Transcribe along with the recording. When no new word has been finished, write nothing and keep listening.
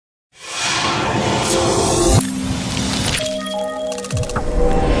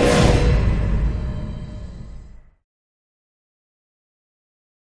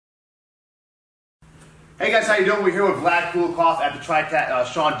Hey guys, how you doing? We're here with Vlad Koulikov at the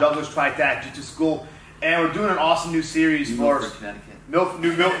Sean Douglas Tri-Tac Jiu-Jitsu School, and we're doing an awesome new series New Milford,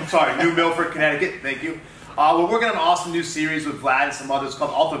 Connecticut. Thank you. We're working on an awesome new series with Vlad and some others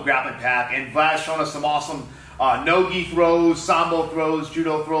called Ultimate Grappling Pack, and Vlad's showing us some awesome no-gi throws, Sambo throws,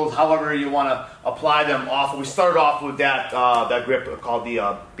 Judo throws, however you want to apply them off. We started off with that grip called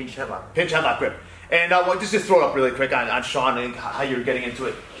the Pinch Headlock. Pinch Headlock grip. And just throw it up really quick on Sean and how you're getting into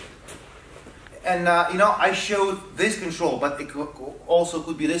it. And I showed this control, but it also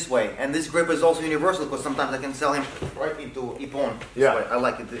could be this way. And this grip is also universal because sometimes I can sell him right into Ippon. Yeah, I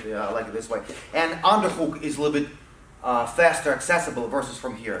like it this way. And underhook is a little bit faster, accessible versus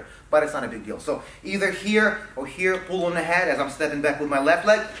from here, but it's not a big deal. So either here or here, pull on the head as I'm stepping back with my left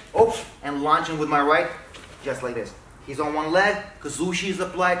leg, and launching with my right, just like this. He's on one leg, Kazushi is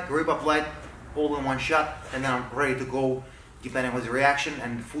applied, grip applied, all in one shot, and then I'm ready to go, depending on his reaction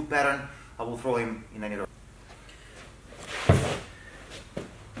and the foot pattern. I will throw him in any direction.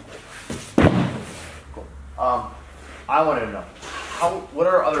 Cool. I wanted to know, what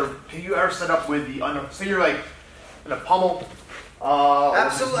are other, can you ever set up with the so you're like in a pummel?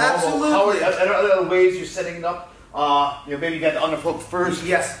 Absolutely. How are other ways you're setting it up? Maybe you got the underhook first.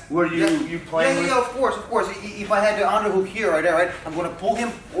 Yes. Where you playing with? Yeah, of course. If I had the underhook here, right there, right, I'm going to pull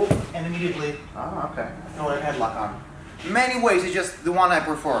him, and immediately throw that headlock on. Many ways, it's just the one I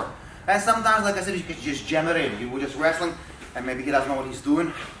prefer. And sometimes, like I said, you can just jam it in. You're just wrestling, and maybe he doesn't know what he's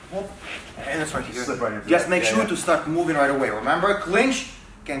doing. And it's right here. Slip right into just that. make sure to start moving right away. Remember, clinch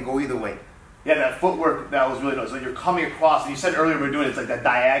can go either way. Yeah, that footwork, that was really nice. So you're coming across, and you said earlier we were doing it, it's like that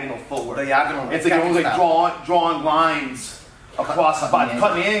diagonal footwork. Diagonal. It's like almost like drawing lines across the body,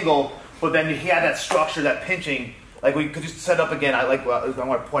 cutting the angle, but then he had that structure, that pinching. Like we could just set up again. I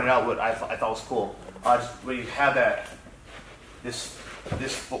want to point out what I thought was cool. Just where you have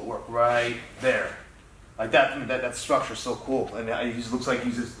this footwork right there, like that structure is so cool, and he looks like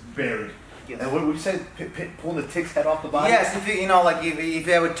he's just buried. Yes. And what would you say? Pulling the tick's head off the body? Yes, if you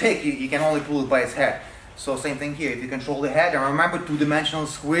have a tick, you can only pull it by its head. So same thing here. If you control the head, and remember, two-dimensional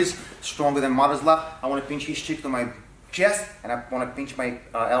squeeze, stronger than mother's love. I want to pinch his cheek to my chest, and I want to pinch my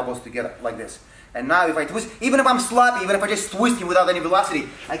elbows together like this. And now if I twist, even if I'm sloppy, even if I just twist him without any velocity,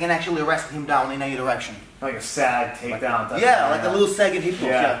 I can actually wrest him down in any direction. Like a sag takedown. Like a little sagging hip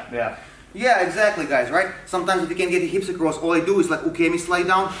toss. Yeah, exactly, guys, right? Sometimes if you can get the hips across, all I do is like ukemi slide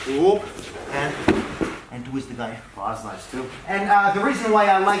down, whoop, and twist the guy. Oh, that's nice too. And the reason why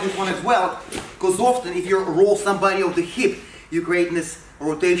I like this one as well, because often if you roll somebody off the hip, you create this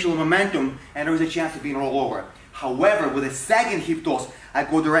rotational momentum, and there is a chance of being rolled over. However, with a sagging hip toss, I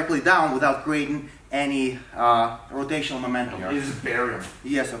go directly down without creating any rotational momentum. You just bury him.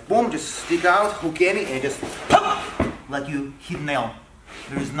 Yes, so boom, just stick out, ukemi, and just pop, like you hit nail.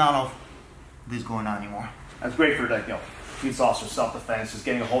 There is none of this going on anymore. That's great for feet sauce or self-defense, just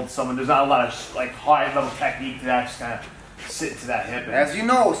getting a hold of someone. There's not a lot of like high-level technique to that, just kind of sit into that hip. As you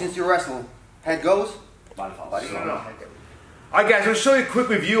know, since you wrestle, head goes, body falls. Body goes. All right, guys, I'm going to show you a quick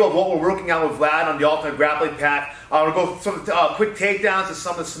review of what we're working on with Vlad on the Ultimate Grappling Pack. We'll go through some quick takedowns to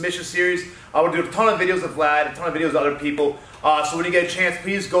some of the submission series. We'll do a ton of videos of Vlad, a ton of videos of other people. So when you get a chance,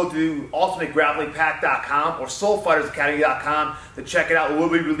 please go to ultimategrapplingpack.com or soulfightersacademy.com to check it out. It will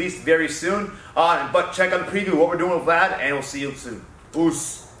be released very soon. But check out the preview of what we're doing with Vlad, and we'll see you soon.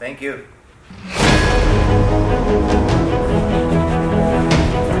 Oos. Thank you.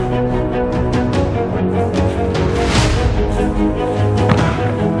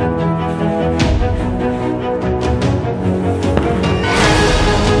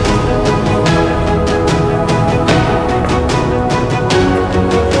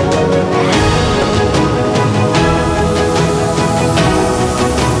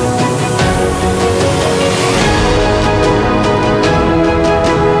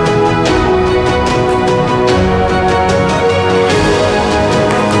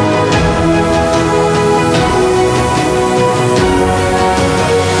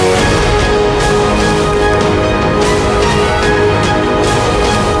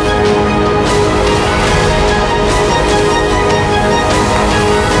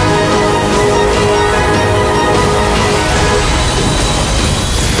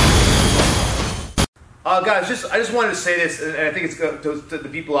 Guys, I just wanted to say this, and I think it's good to the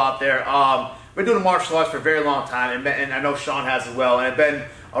people out there. I've been doing martial arts for a very long time, and I know Sean has as well. And I've been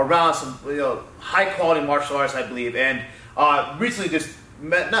around some high-quality martial arts, I believe. And recently, just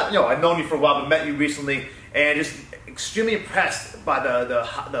met I've known you for a while, but met you recently, and just extremely impressed by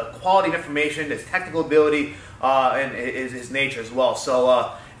the quality of information, his technical ability, and his nature as well.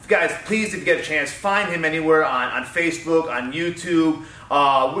 So. If guys, please, if you get a chance, find him anywhere on Facebook, on YouTube.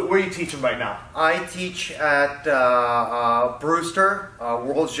 Where are you teaching right now? I teach at Brewster,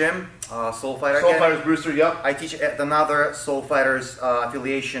 World's Gym, Soul Fighter. Soul Fighters Brewster, yep. I teach at another Soul Fighters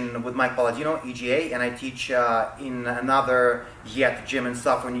affiliation with Mike Palladino, EGA, and I teach in another Yet gym in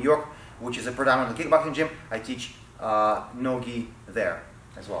Southern New York, which is a predominantly kickboxing gym. I teach Nogi there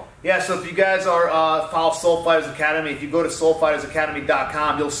as well. Yeah, so if you guys are follow Soul Fighters Academy, if you go to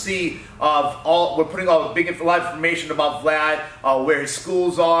soulfightersacademy.com, you'll see we're putting a lot of information about Vlad, where his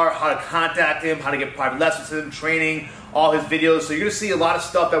schools are, how to contact him, how to get private lessons with him, training, all his videos. So you're going to see a lot of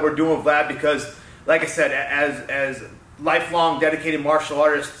stuff that we're doing with Vlad because, like I said, as lifelong dedicated martial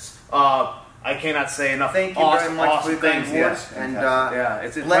artists, I cannot say enough. Thank you very much for your kind words. And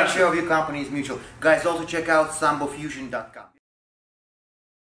it's pleasure of your company is mutual. Guys, also check out sambofusion.com.